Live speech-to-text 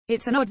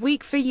It's an odd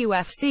week for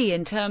UFC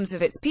in terms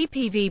of its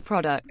PPV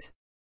product.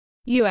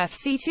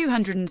 UFC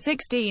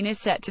 216 is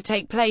set to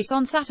take place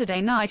on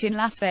Saturday night in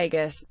Las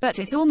Vegas, but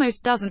it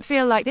almost doesn't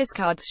feel like this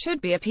card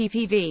should be a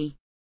PPV.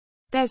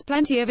 There's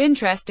plenty of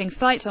interesting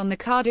fights on the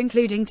card,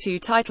 including 2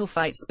 title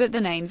fights, but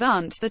the names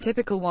aren't the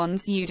typical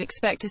ones you'd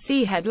expect to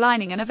see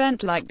headlining an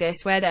event like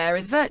this, where there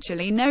is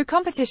virtually no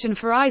competition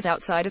for eyes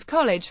outside of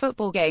college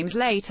football games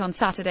late on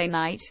Saturday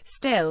night.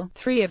 Still,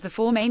 3 of the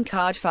 4 main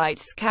card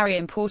fights carry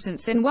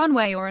importance in one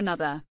way or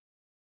another.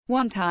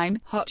 One-time,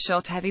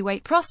 hotshot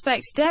heavyweight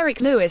prospect Derek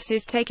Lewis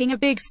is taking a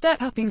big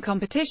step up in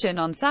competition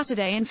on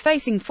Saturday and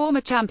facing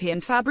former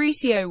champion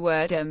Fabricio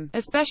Werdum,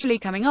 especially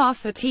coming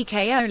off a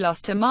TKO loss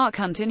to Mark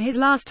Hunt in his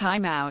last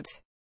time out.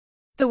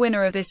 The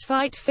winner of this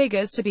fight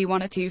figures to be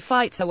 1 or 2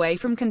 fights away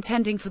from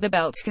contending for the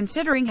belt,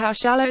 considering how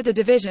shallow the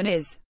division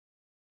is.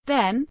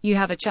 Then, you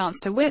have a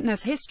chance to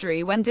witness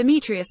history when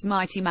Demetrius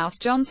Mighty Mouse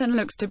Johnson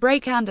looks to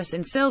break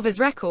Anderson Silva's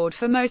record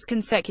for most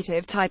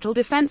consecutive title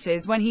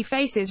defenses when he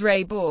faces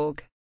Ray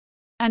Borg.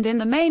 And in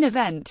the main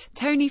event,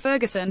 Tony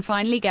Ferguson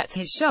finally gets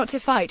his shot to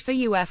fight for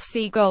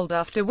UFC gold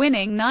after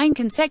winning 9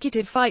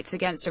 consecutive fights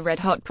against a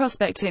red-hot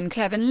prospect in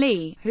Kevin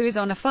Lee, who is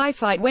on a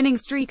 5-fight winning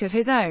streak of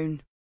his own.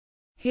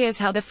 Here's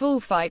how the full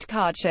fight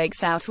card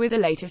shakes out with the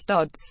latest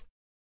odds.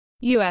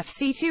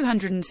 UFC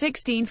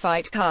 216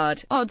 fight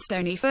card. Odds: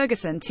 Tony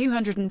Ferguson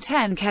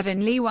 210,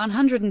 Kevin Lee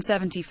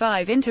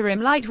 175,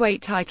 interim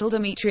lightweight title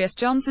Demetrius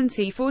Johnson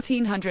C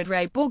 1400,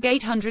 Ray Borg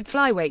 800,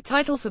 flyweight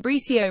title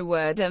Fabricio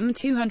Werdum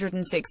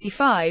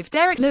 265,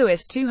 Derek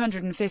Lewis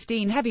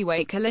 215,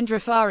 heavyweight Kalindra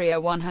Faria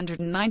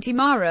 190,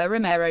 Mara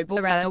Romero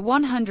Borrella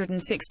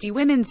 160,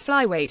 women's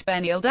flyweight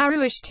Beneil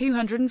Dariush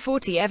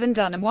 240, Evan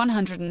Dunham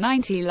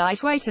 190,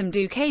 lightweight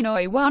Mdu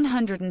Kainoy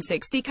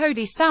 160,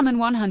 Cody Stamann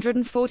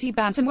 140,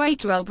 bantamweight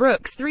Joel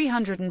Brooks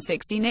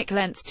 360, Nick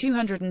Lentz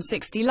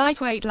 260,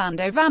 lightweight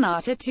Lando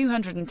Vannata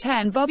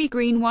 210, Bobby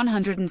Green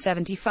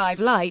 175,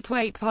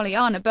 lightweight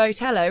Poliana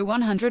Botello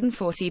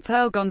 140,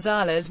 Pearl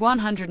Gonzalez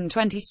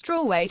 120,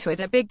 strawweight.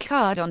 With a big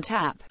card on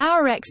tap,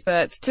 our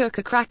experts took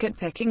a crack at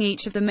picking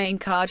each of the main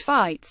card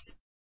fights.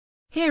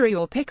 Here are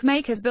your pick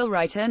makers: Bill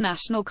Writer,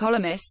 national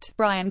columnist;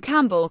 Brian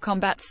Campbell,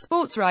 combat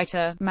sports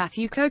writer;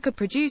 Matthew Coker,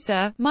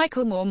 producer;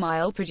 Michael Moore,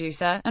 Mile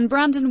producer; and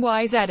Brandon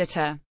Wise,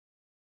 editor.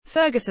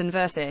 Ferguson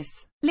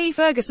vs. Lee.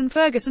 Ferguson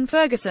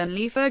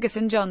Lee.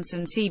 Ferguson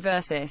Johnson C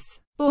vs.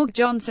 Borg.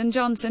 Johnson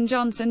Werdum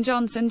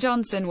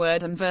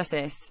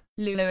vs.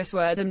 Lewis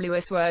Werdum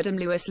Lewis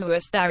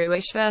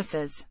Dariush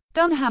vs.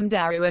 Dunham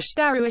Dariush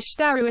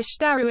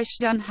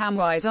Dunham.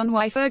 Wise on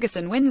why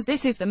Ferguson wins.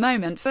 This is the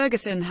moment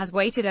Ferguson has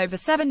waited over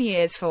 7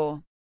 years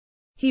for.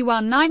 He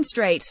won 9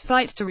 straight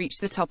fights to reach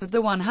the top of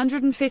the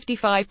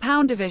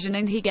 155-pound division,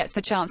 and he gets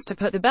the chance to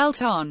put the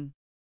belt on.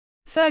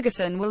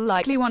 Ferguson will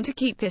likely want to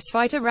keep this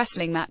fight a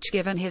wrestling match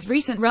given his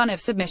recent run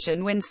of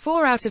submission wins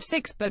 4 out of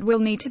 6, but will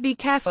need to be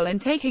careful in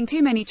taking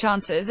too many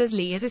chances, as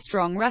Lee is a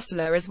strong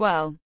wrestler as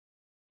well.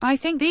 I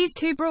think these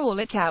two brawl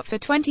it out for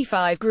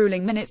 25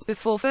 grueling minutes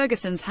before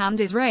Ferguson's hand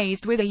is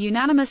raised with a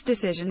unanimous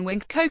decision.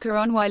 Wink. Coker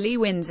on why Lee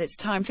wins. It's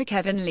time for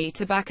Kevin Lee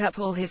to back up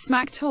all his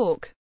smack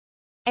talk.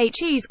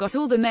 He's got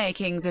all the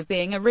makings of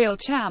being a real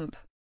champ.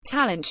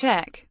 Talent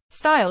check.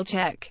 Style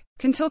check.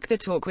 Can talk the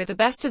talk with the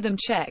best of them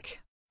check.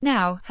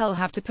 Now, he'll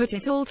have to put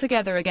it all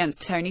together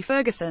against Tony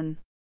Ferguson.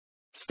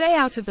 Stay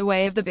out of the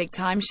way of the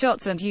big-time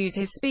shots and use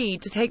his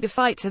speed to take the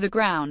fight to the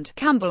ground.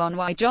 Campbell on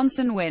why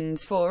Johnson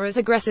wins. For as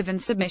aggressive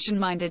and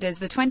submission-minded as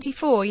the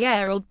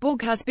 24-year-old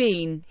Borg has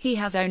been, he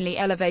has only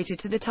elevated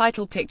to the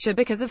title picture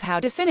because of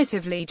how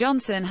definitively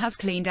Johnson has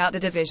cleaned out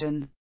the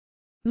division.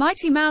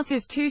 Mighty Mouse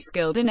is too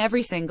skilled in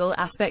every single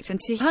aspect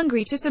and too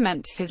hungry to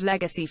cement his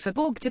legacy for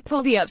Borg to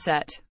pull the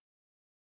upset.